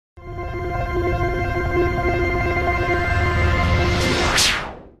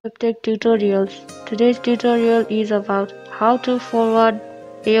Tech Tutorials. Today's tutorial is about how to forward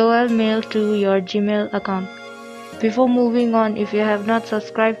AOL mail to your Gmail account. Before moving on, if you have not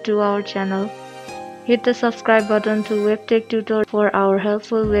subscribed to our channel, hit the subscribe button to WebTech Tutorial for our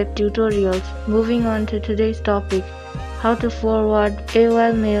helpful web tutorials. Moving on to today's topic, how to forward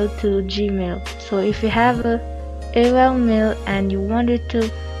AOL mail to Gmail. So if you have a AOL mail and you want it to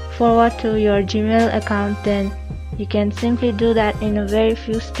forward to your Gmail account, then you can simply do that in a very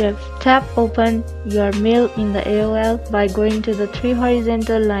few steps. Tap open your mail in the AOL by going to the three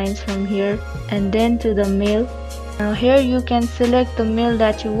horizontal lines from here and then to the mail. Now here you can select the mail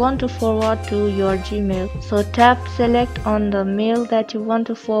that you want to forward to your Gmail. So tap select on the mail that you want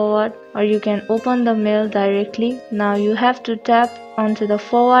to forward, or you can open the mail directly. Now you have to tap onto the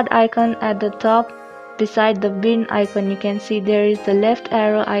forward icon at the top. Beside the bin icon, you can see there is the left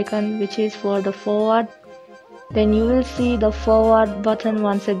arrow icon, which is for the forward. Then you will see the forward button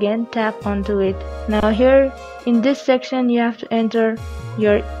once again. Tap onto it. Now here in this section you have to enter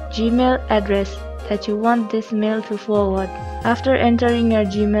your Gmail address that you want this mail to forward. After entering your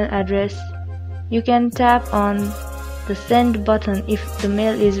Gmail address, you can tap on the send button if the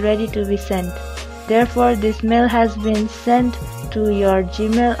mail is ready to be sent. Therefore, this mail has been sent to your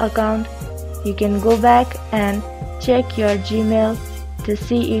Gmail account. You can go back and check your Gmail to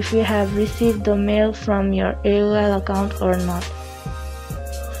see if you have received the mail from your AOL account or not.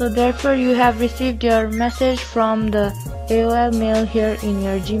 So therefore you have received your message from the AOL mail here in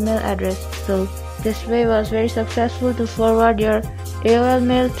your Gmail address. So this way was very successful to forward your AOL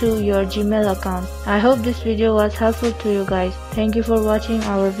mail to your Gmail account. I hope this video was helpful to you guys. Thank you for watching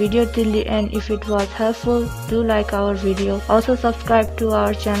our video till the end. If it was helpful, do like our video. Also subscribe to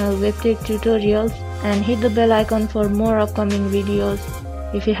our channel WebTech Tutorials and hit the bell icon for more upcoming videos.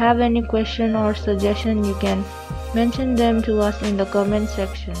 If you have any question or suggestion, you can mention them to us in the comment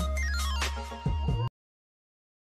section.